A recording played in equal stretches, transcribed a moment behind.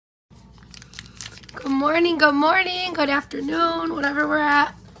Good morning, good afternoon, whatever we're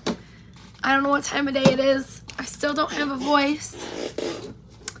at. I don't know what time of day it is. I still don't have a voice.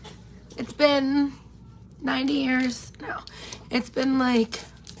 It's been 90 years now. It's been like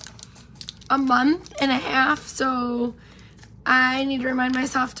a month and a half, so I need to remind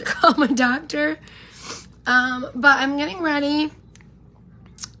myself to call my doctor. But I'm getting ready.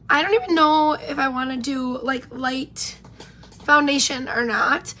 I don't even know if I want to do like light foundation or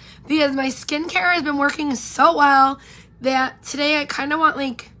not, because my skincare has been working so well that today I kind of want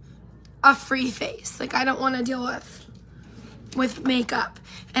like a free face. Like I don't want to deal with makeup.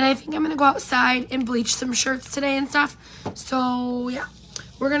 And I think I'm going to go outside and bleach some shirts today and stuff. So yeah,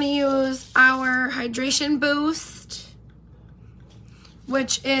 we're going to use our Hydration Boost,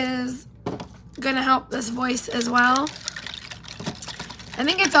 which is going to help this voice as well. I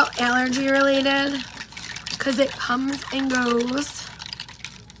think it's all allergy related because it comes and goes.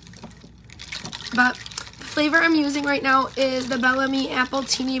 But the flavor I'm using right now is the Bellame Apple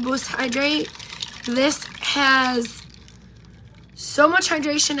Teeny Boost Hydrate. This has so much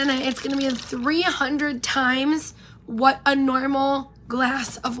hydration in it. It's going to be 300 times what a normal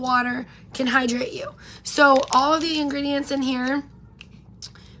glass of water can hydrate you. So all of the ingredients in here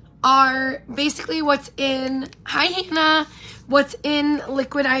are basically what's in Hi Hannah, what's in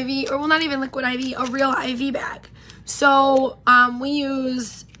liquid IV, or well, not even liquid IV, a real IV bag. So we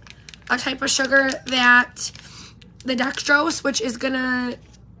use a type of sugar that the dextrose, which is gonna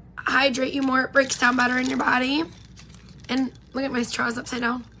hydrate you more. It breaks down better in your body. And look at my straws upside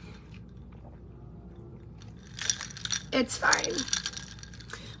down. It's fine.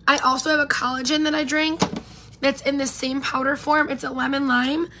 I also have a collagen that I drink that's in the same powder form. It's a lemon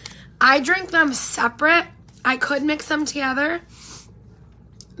lime. I drink them separate. I could mix them together.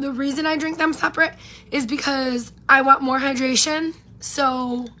 The reason I drink them separate is because I want more hydration.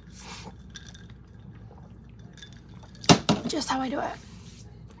 So just how I do it.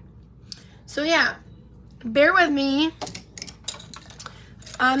 So yeah, bear with me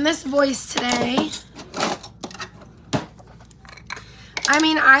on this voice today. I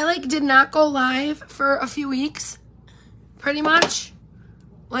mean, I like did not go live for a few weeks, pretty much.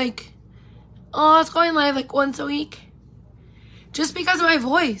 Like, oh, it's going live like once a week. Just because of my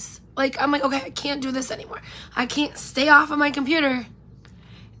voice. Like, I'm like, okay, I can't do this anymore. I can't stay off of my computer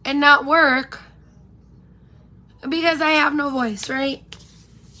and not work because I have no voice, right?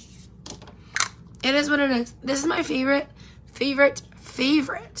 It is what it is. This is my favorite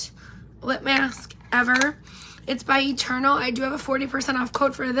lip mask ever. It's by Eternal. I do have a 40% off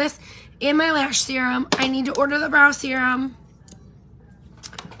code for this and my lash serum. I need to order the brow serum.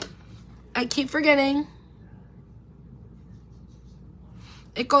 I keep forgetting.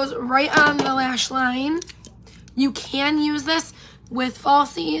 It goes right on the lash line. You can use this with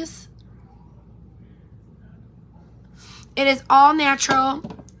falsies. It is all natural.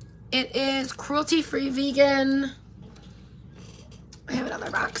 It is cruelty-free vegan. I have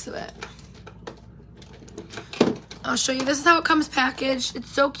another box of it. I'll show you. This is how it comes packaged. It's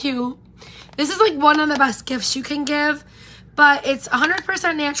so cute. This is like one of the best gifts you can give. But it's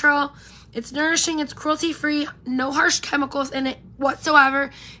 100% natural. It's nourishing. It's cruelty-free. No harsh chemicals in it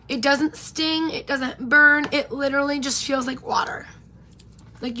whatsoever. It doesn't sting. It doesn't burn. It literally just feels like water.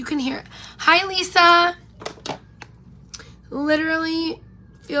 Like you can hear it. Hi, Lisa. Literally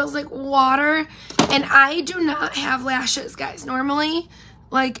feels like water. And I do not have lashes, guys. Normally,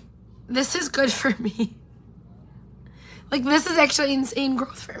 like, this is good for me. Like, this is actually insane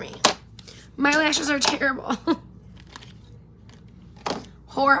growth for me. My lashes are terrible.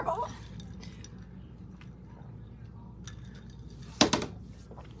 Horrible.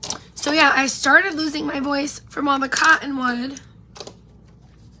 So yeah, I started losing my voice from all the cottonwood,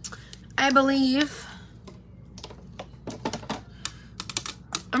 I believe.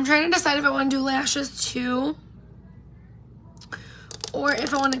 I'm trying to decide if I want to do lashes too, or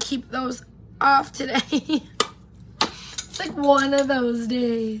if I want to keep those off today. It's like one of those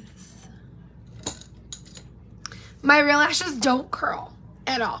days. My real lashes don't curl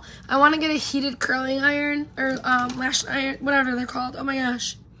at all. I want to get a heated curling iron, or lash iron, whatever they're called. Oh my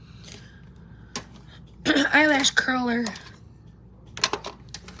gosh. Eyelash curler.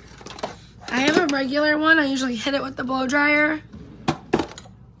 I have a regular one. I usually hit it with the blow dryer.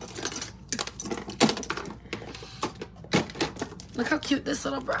 Look how cute this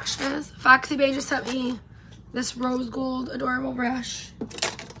little brush is. Foxy Bay just sent me this rose gold adorable brush.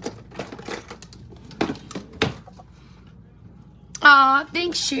 Aw,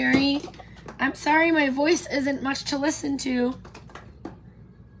 thanks, Sherry. I'm sorry my voice isn't much to listen to.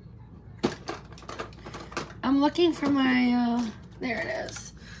 I'm looking for my, there it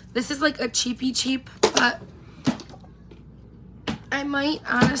is. This is like a cheapy cheap, but I might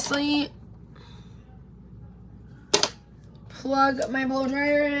honestly plug my blow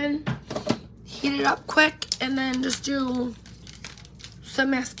dryer in, heat it up quick, and then just do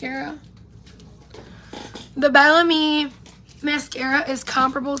some mascara. The Bellame mascara is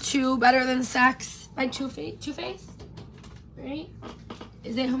comparable to Better Than Sex by Too Faced, right?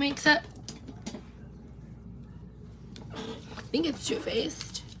 Is it who makes it? I think it's Too Faced.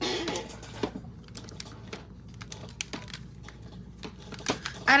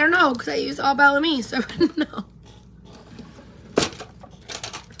 I don't know, because I use all Bellame, so I wouldn't know.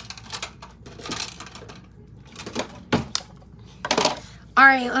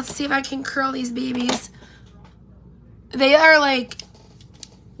 Alright, let's see if I can curl these babies. They are like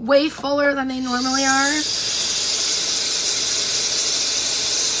way fuller than they normally are.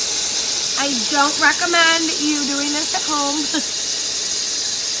 I don't recommend you doing this at home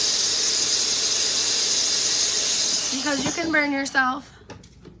because you can burn yourself.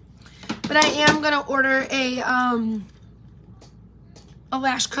 But I am gonna order a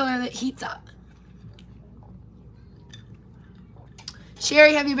lash curler that heats up.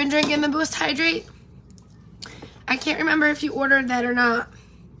 Sherry, have you been drinking the Boost Hydrate? I can't remember if you ordered that or not.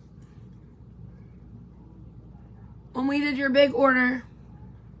 When we did your big order.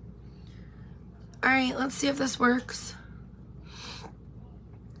 Alright, let's see if this works.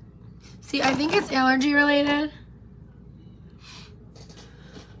 See, I think it's allergy related.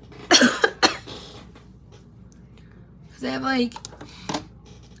 Because I have like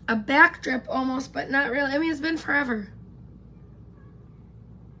a back drip almost, but not really. I mean, it's been forever.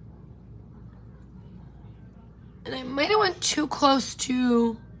 And I might have went too close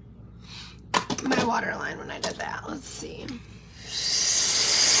to my water line when I did that. Let's see.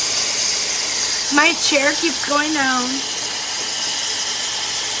 My chair keeps going down.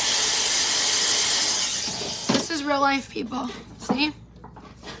 This is real life, people. See?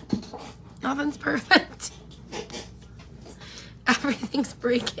 Nothing's perfect. Everything's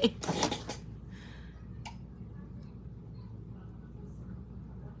breaking.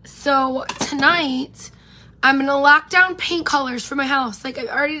 So tonight, I'm gonna lock down paint colors for my house. Like, I've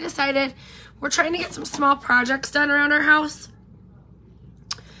already decided we're trying to get some small projects done around our house.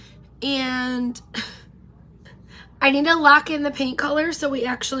 And I need to lock in the paint color so we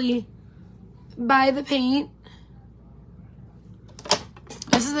actually buy the paint.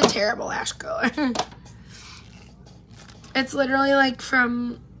 This is a terrible lash color. It's literally like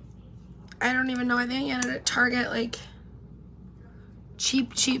from, I don't even know, I think I got it at Target, like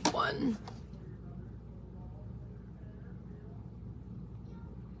cheap one.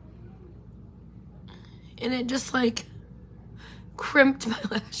 And it just like crimped my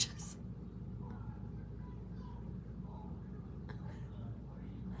lashes.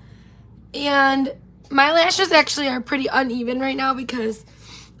 And my lashes actually are pretty uneven right now because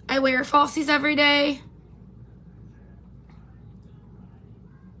I wear falsies every day.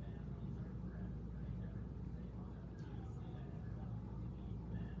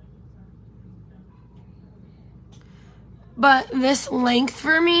 But this length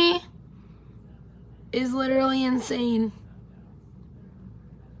for me is literally insane.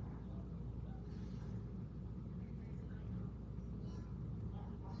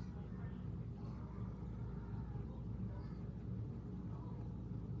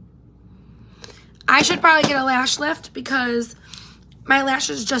 I should probably get a lash lift because my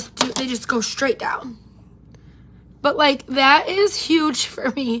lashes just go straight down. But like, that is huge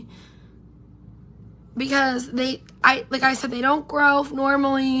for me because like I said, they don't grow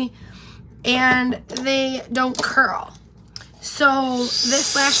normally and they don't curl. So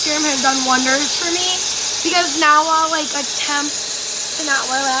this lash serum has done wonders for me because now I'll like attempt to not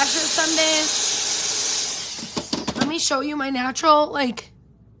wear lashes some days. Let me show you my natural, like,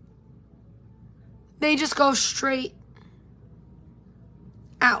 they just go straight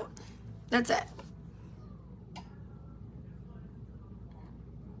out. That's it.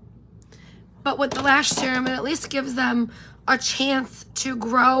 But with the lash serum, it at least gives them a chance to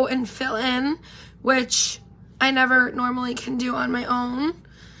grow and fill in, which I never normally can do on my own.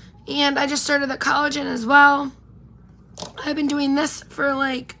 And I just started the collagen as well. I've been doing this for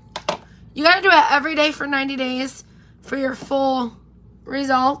like, you gotta do it every day for 90 days for your full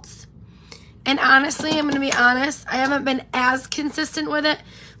results. And honestly, I'm going to be honest, I haven't been as consistent with it,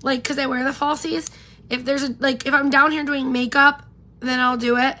 like, because I wear the falsies. If there's if I'm down here doing makeup, then I'll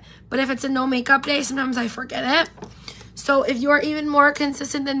do it. But if it's a no makeup day, sometimes I forget it. So if you're even more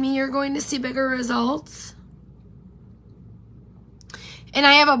consistent than me, you're going to see bigger results. And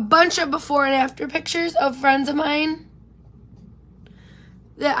I have a bunch of before and after pictures of friends of mine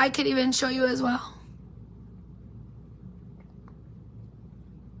that I could even show you as well.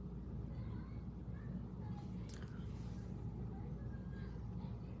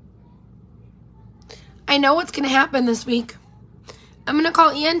 I know what's going to happen this week. I'm going to call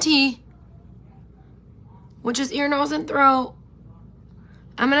ENT, which is ear, nose, and throat.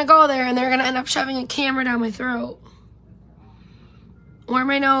 I'm going to go there, and they're going to end up shoving a camera down my throat or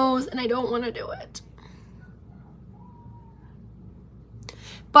my nose, and I don't want to do it.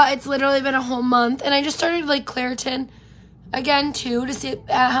 But it's literally been a whole month, and I just started like Claritin again too to see if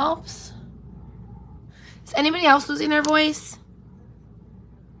that helps. Is anybody else losing their voice?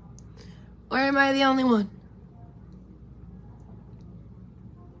 Or am I the only one?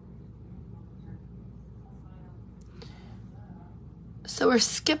 So we're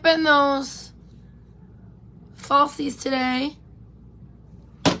skipping those falsies today.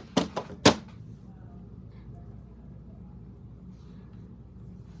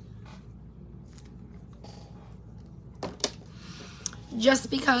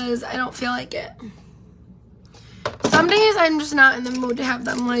 Just because I don't feel like it. Some days I'm just not in the mood to have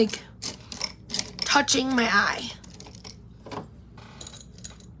them like touching my eye.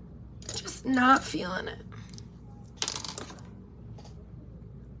 Just not feeling it.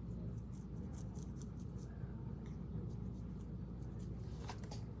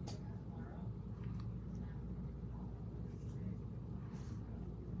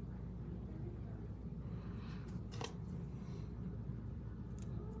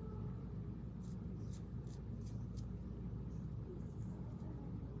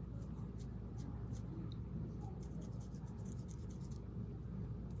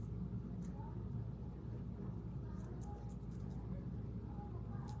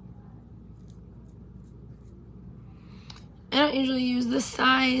 I don't usually use this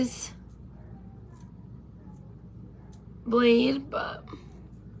size blade, but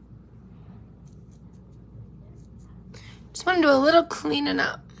just want to do a little cleaning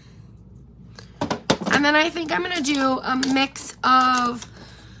up. And then I think I'm going to do a mix of,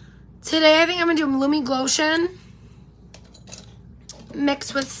 today I think I'm going to do Lumi Glotion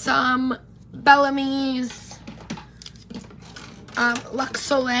mixed with some Bellame's Lux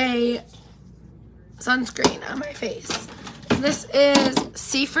Soleil sunscreen on my face. This is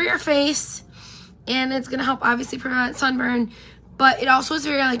safe for your face, and it's going to help obviously prevent sunburn, but it also is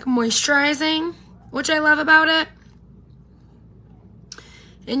very like moisturizing, which I love about it.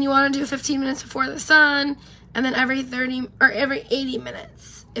 And you want to do 15 minutes before the sun, and then every 30 or every 80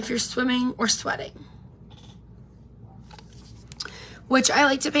 minutes if you're swimming or sweating. Which I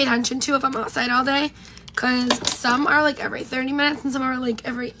like to pay attention to if I'm outside all day, because some are like every 30 minutes and some are like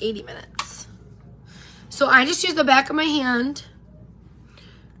every 80 minutes. So I just use the back of my hand,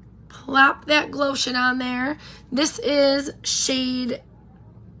 plop that Glotion on there. This is shade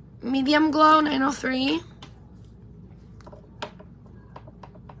Medium Glow 903.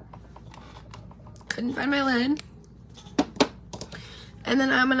 Couldn't find my lid. And then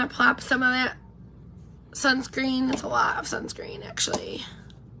I'm going to plop some of that sunscreen. It's a lot of sunscreen, actually.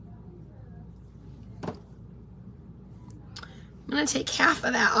 I'm going to take half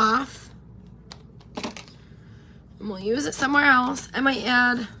of that off. And we'll use it somewhere else. I might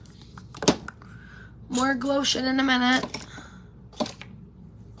add more Glotion in a minute.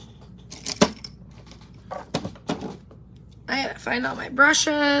 I gotta find all my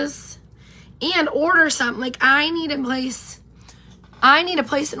brushes and order something. Like I need a place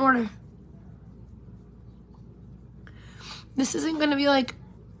an order. This isn't gonna be like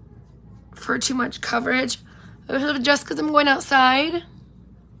for too much coverage, just because I'm going outside.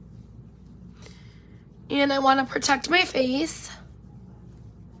 And I want to protect my face.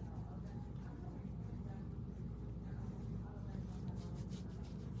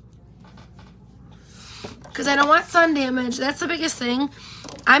 Because I don't want sun damage. That's the biggest thing.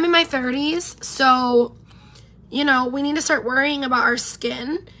 I'm in my 30s, so, you know, we need to start worrying about our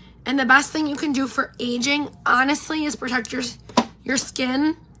skin. And the best thing you can do for aging, honestly, is protect your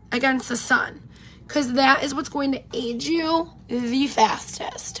skin against the sun. Because that is what's going to age you the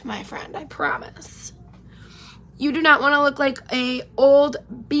fastest, my friend, I promise. You do not want to look like a old,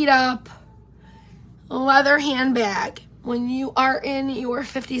 beat-up leather handbag when you are in your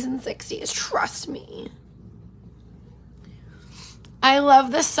 50s and 60s. Trust me. I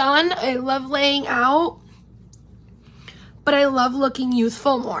love the sun. I love laying out. But I love looking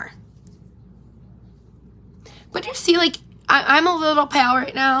youthful more. But you see, like, I'm a little pale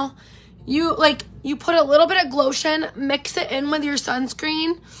right now. You put a little bit of Glotion, mix it in with your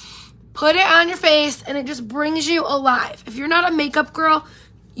sunscreen, put it on your face, and it just brings you alive. If you're not a makeup girl,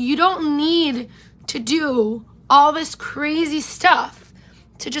 you don't need to do all this crazy stuff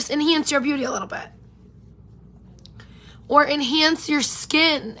to just enhance your beauty a little bit. Or enhance your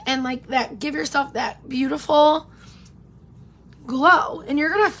skin and like that, give yourself that beautiful glow. And you're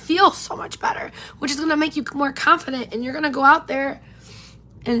going to feel so much better, which is going to make you more confident. And you're going to go out there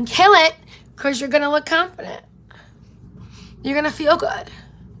and kill it because you're going to look confident. You're going to feel good.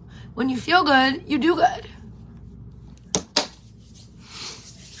 When you feel good, you do good.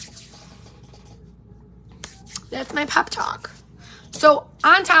 That's my pep talk. So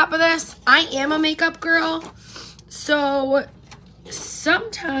on top of this, I am a makeup girl. So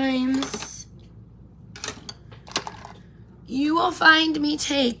sometimes you will find me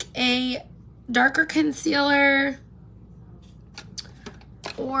take a darker concealer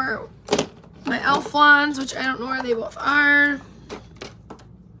or my e.l.f. wands, which I don't know where they both are.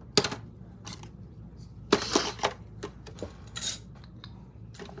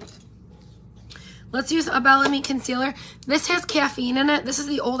 Let's use a Bellame concealer. This has caffeine in it. This is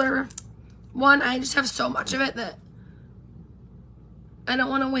the older one. I just have so much of it that I don't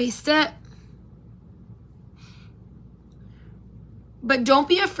want to waste it. But don't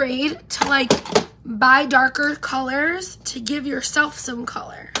be afraid to like buy darker colors to give yourself some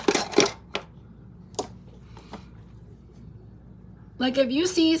color. Like if you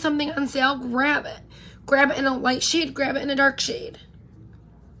see something on sale, grab it. Grab it in a light shade, grab it in a dark shade.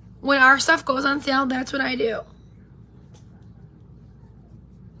 When our stuff goes on sale, that's what I do.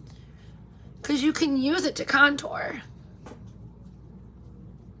 Because you can use it to contour.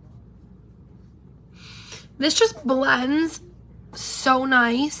 This just blends so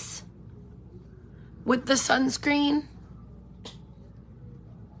nice with the sunscreen.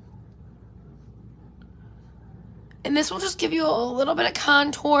 And this will just give you a little bit of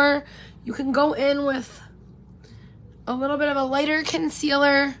contour. You can go in with a little bit of a lighter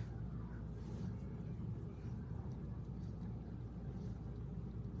concealer.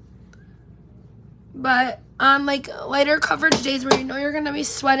 But on like lighter coverage days where you know you're going to be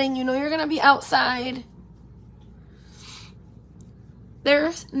sweating, you know you're going to be outside,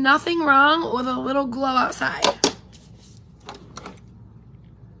 there's nothing wrong with a little glow outside.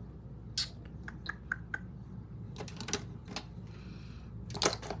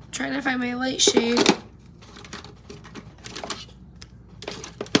 Trying to find my light shade.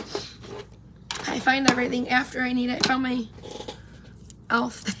 I find everything after I need it. I found my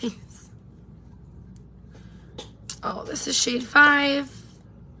e.l.f. things. Oh, this is shade 5.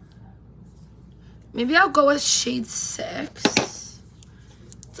 Maybe I'll go with shade 6.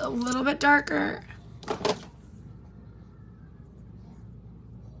 It's a little bit darker.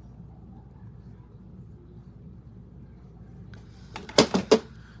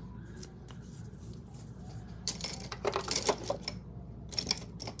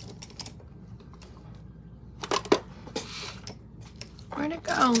 Where'd it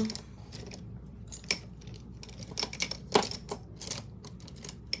go?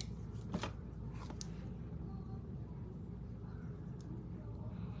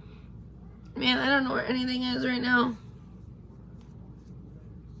 Man, I don't know where anything is right now.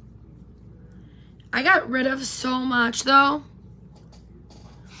 I got rid of so much though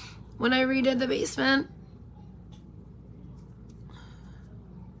when I redid the basement.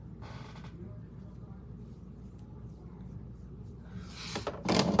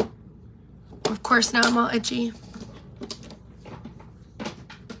 Of course, now I'm all itchy.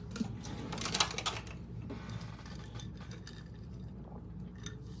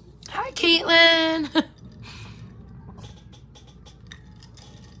 Hi, Caitlin.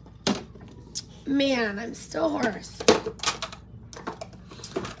 Man, I'm still hoarse.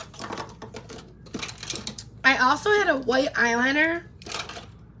 I also had a white eyeliner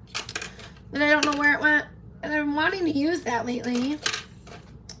that I don't know where it went, and I'm wanting to use that lately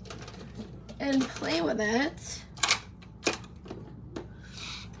and play with it.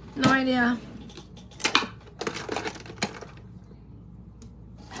 No idea.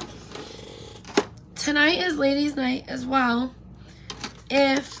 Tonight is ladies' night as well.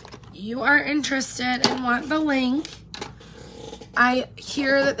 If you are interested and want the link, I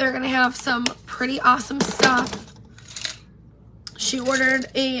hear that they're gonna have some pretty awesome stuff. She ordered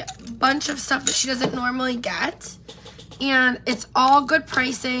a bunch of stuff that she doesn't normally get, and it's all good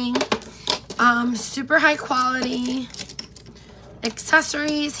pricing, super high quality,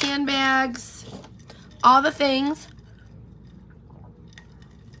 accessories, handbags, all the things.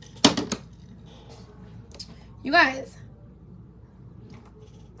 You guys,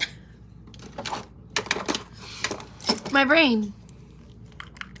 my brain.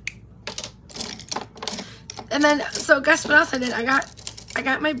 And then, so guess what else I did? I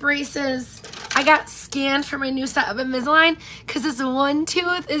got my braces. I got scanned for my new set of Invisalign because this one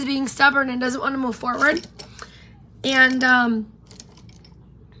tooth is being stubborn and doesn't want to move forward. And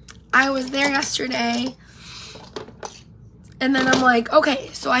I was there yesterday, and then I'm like, okay,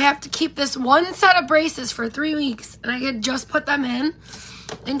 so I have to keep this one set of braces for 3 weeks, and I could just put them in.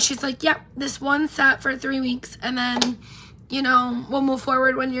 And she's like, yep, this one set for 3 weeks, and then, you know, we'll move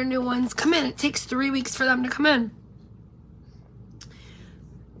forward when your new ones come in. It takes 3 weeks for them to come in.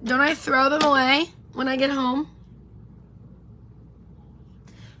 Don't I throw them away when I get home?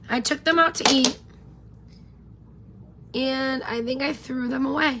 I took them out to eat, and I think I threw them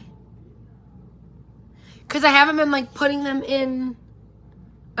away. Because I haven't been, like, putting them in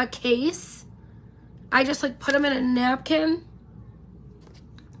a case. I just, like, put them in a napkin.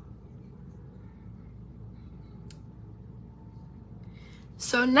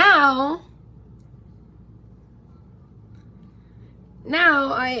 So now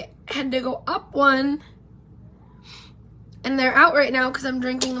I had to go up one, and they're out right now because I'm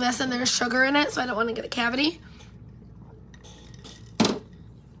drinking this and there's sugar in it, so I don't want to get a cavity.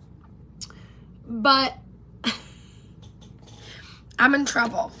 But I'm in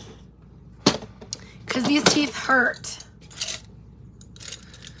trouble because these teeth hurt,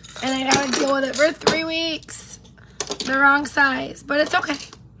 and I gotta deal with it for 3 weeks. The wrong size, but it's okay.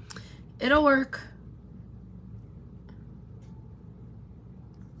 It'll work.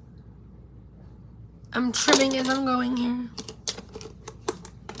 I'm trimming as I'm going here.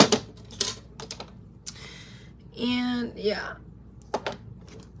 And yeah.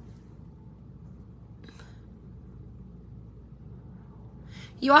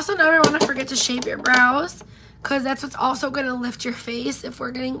 You also never want to forget to shape your brows, because that's what's also going to lift your face if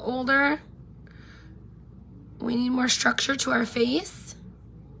we're getting older. We need more structure to our face.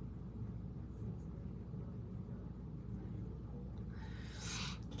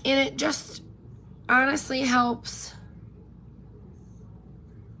 And it just honestly helps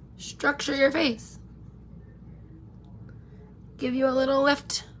structure your face. Give you a little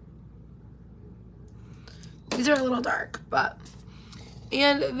lift. These are a little dark, but...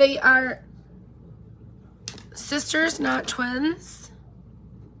 And they are sisters, not twins.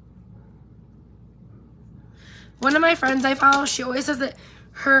 One of my friends I follow, she always says that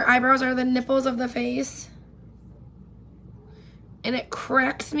her eyebrows are the nipples of the face. And it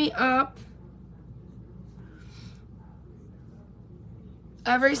cracks me up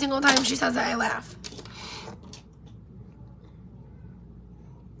every single time she says that. I laugh.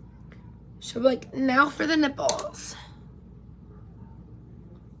 She'll be like, now for the nipples.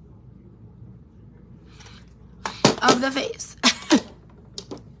 Of the face.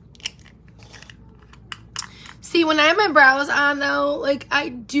 See, when I have my brows on though, like I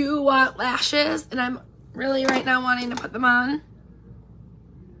do want lashes, and I'm really right now wanting to put them on.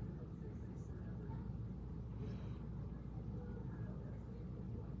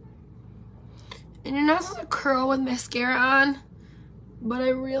 And you're not supposed to curl with mascara on, but I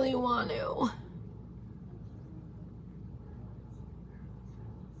really want to.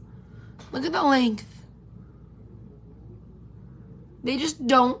 Look at the length. They just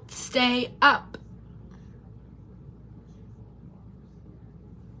don't stay up.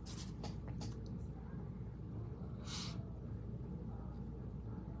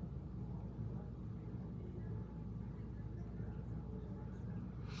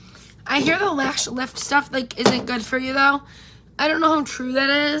 I hear the lash lift stuff like isn't good for you though. I don't know how true that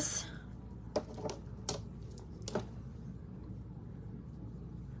is.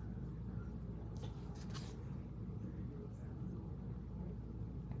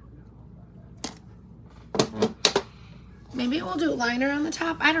 Maybe we'll do liner on the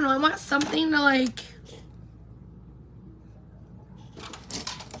top. I don't know. I want something to like...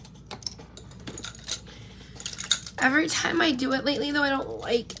 Every time I do it lately though, I don't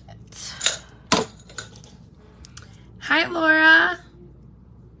like it. Hi, Laura.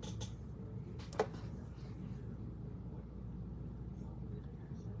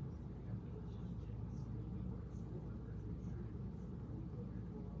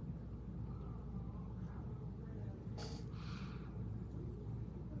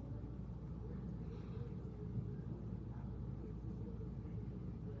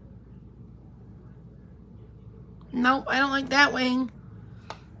 Nope, I don't like that wing.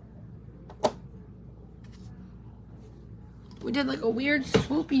 We did like a weird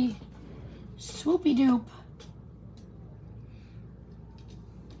swoopy dupe.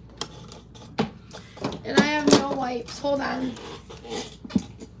 And I have no wipes. Hold on.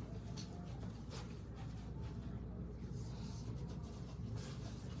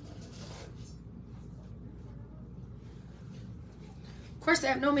 Of course, I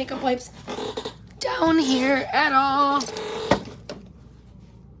have no makeup wipes. Duh. down here at all.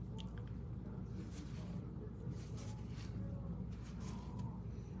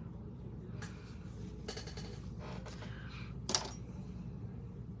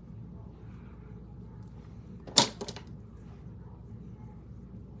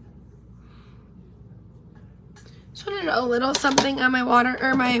 Just wanted a little something on my water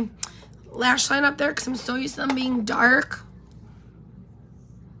or my lash line up there because I'm so used to them being dark.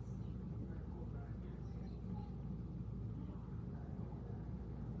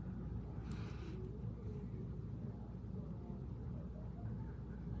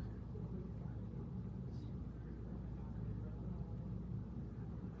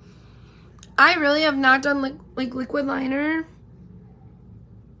 I really have not done like liquid liner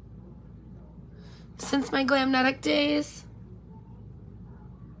since my Glamnetic days.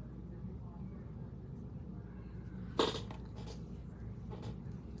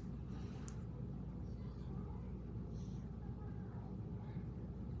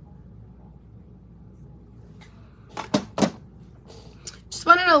 Just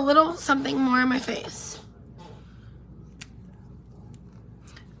wanted a little something more on my face.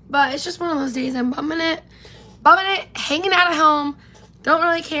 But it's just one of those days I'm bumming it, hanging out at home, don't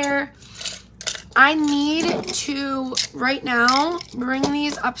really care. I need to, right now, bring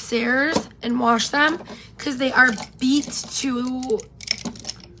these upstairs and wash them because they are beat to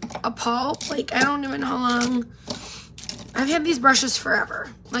a pulp. Like, I don't even know how long. I've had these brushes forever.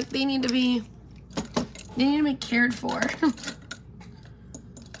 Like, they need to be cared for.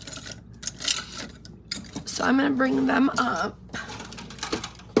 So I'm going to bring them up.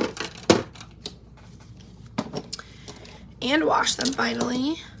 And wash them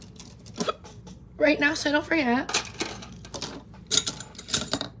finally. Right now so I don't forget.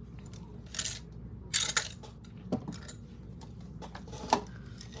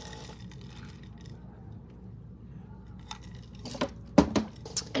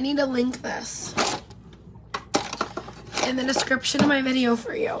 I need to link this in the description of my video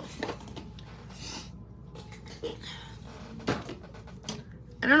for you.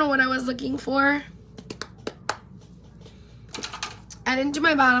 I don't know what I was looking for. I didn't do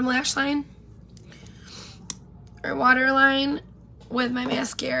my bottom lash line or waterline with my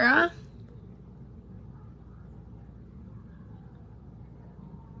mascara.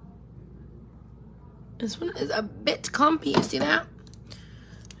 This one is a bit clumpy, you see that?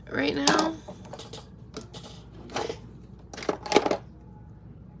 Right now.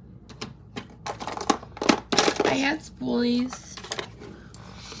 I had spoolies.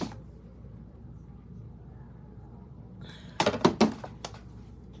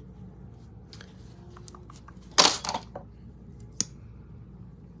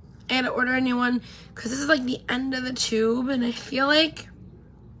 I had to order a new one because this is like the end of the tube, and I feel like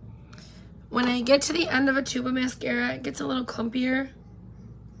when I get to the end of a tube of mascara, it gets a little clumpier.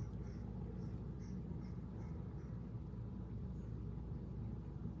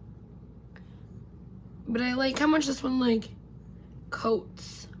 But I like how much this one like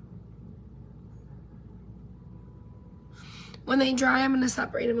coats. When they dry, I'm going to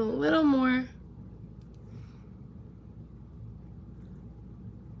separate them a little more.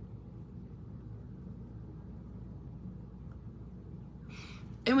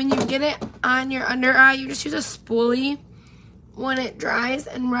 And when you get it on your under eye, you just use a spoolie when it dries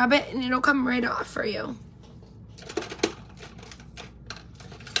and rub it, and it'll come right off for you.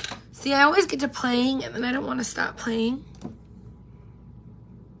 See, I always get to playing, and then I don't want to stop playing.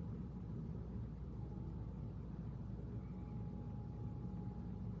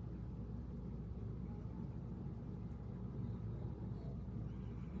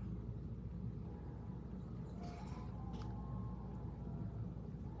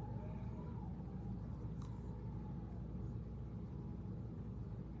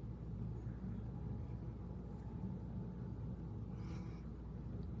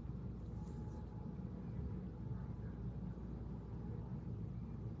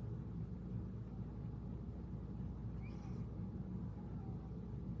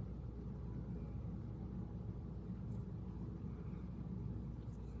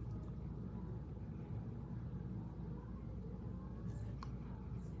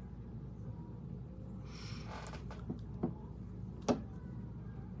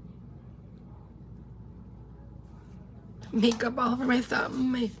 Makeup all over my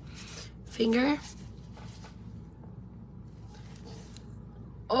thumb, my finger.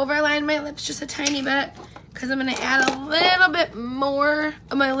 Overline my lips just a tiny bit because I'm going to add a little bit more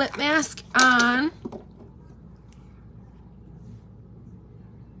of my lip mask on.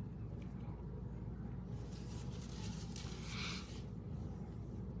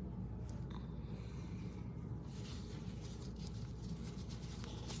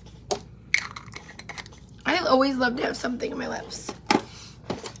 always love to have something on my lips.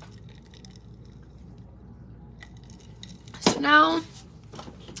 So now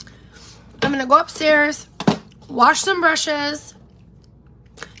I'm gonna go upstairs, wash some brushes.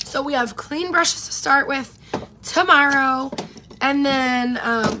 So we have clean brushes to start with tomorrow. And then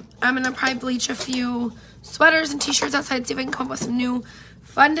I'm gonna probably bleach a few sweaters and t-shirts outside, see if I can come up with some new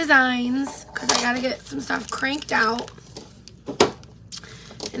fun designs, because I gotta get some stuff cranked out.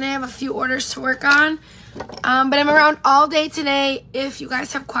 And I have a few orders to work on. But I'm around all day today if you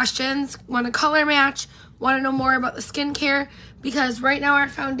guys have questions, want to color match, want to know more about the skincare, because right now our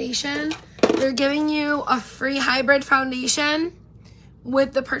foundation, they're giving you a free hybrid foundation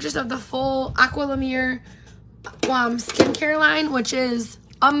with the purchase of the full Aqualamere skincare line, which is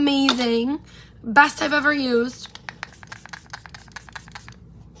amazing. Best I've ever used.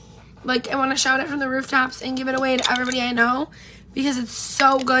 Like, I want to shout it from the rooftops and give it away to everybody I know, because it's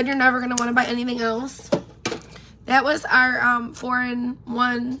so good. You're never going to want to buy anything else. That was our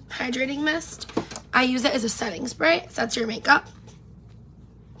 4-in-1 hydrating mist. I use it as a setting spray. It sets your makeup,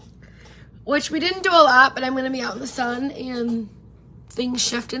 which we didn't do a lot, but I'm going to be out in the sun and things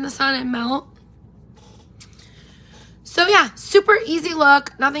shift in the sun and melt. So yeah, super easy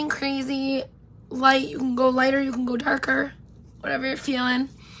look, nothing crazy. Light, you can go lighter, you can go darker, whatever you're feeling.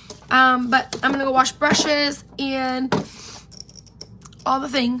 But I'm gonna go wash brushes and all the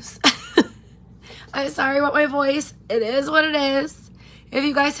things. I'm sorry about my voice. It is what it is. If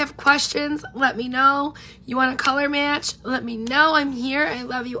you guys have questions, let me know. You want a color match, let me know. I'm here. I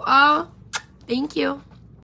love you all. Thank you.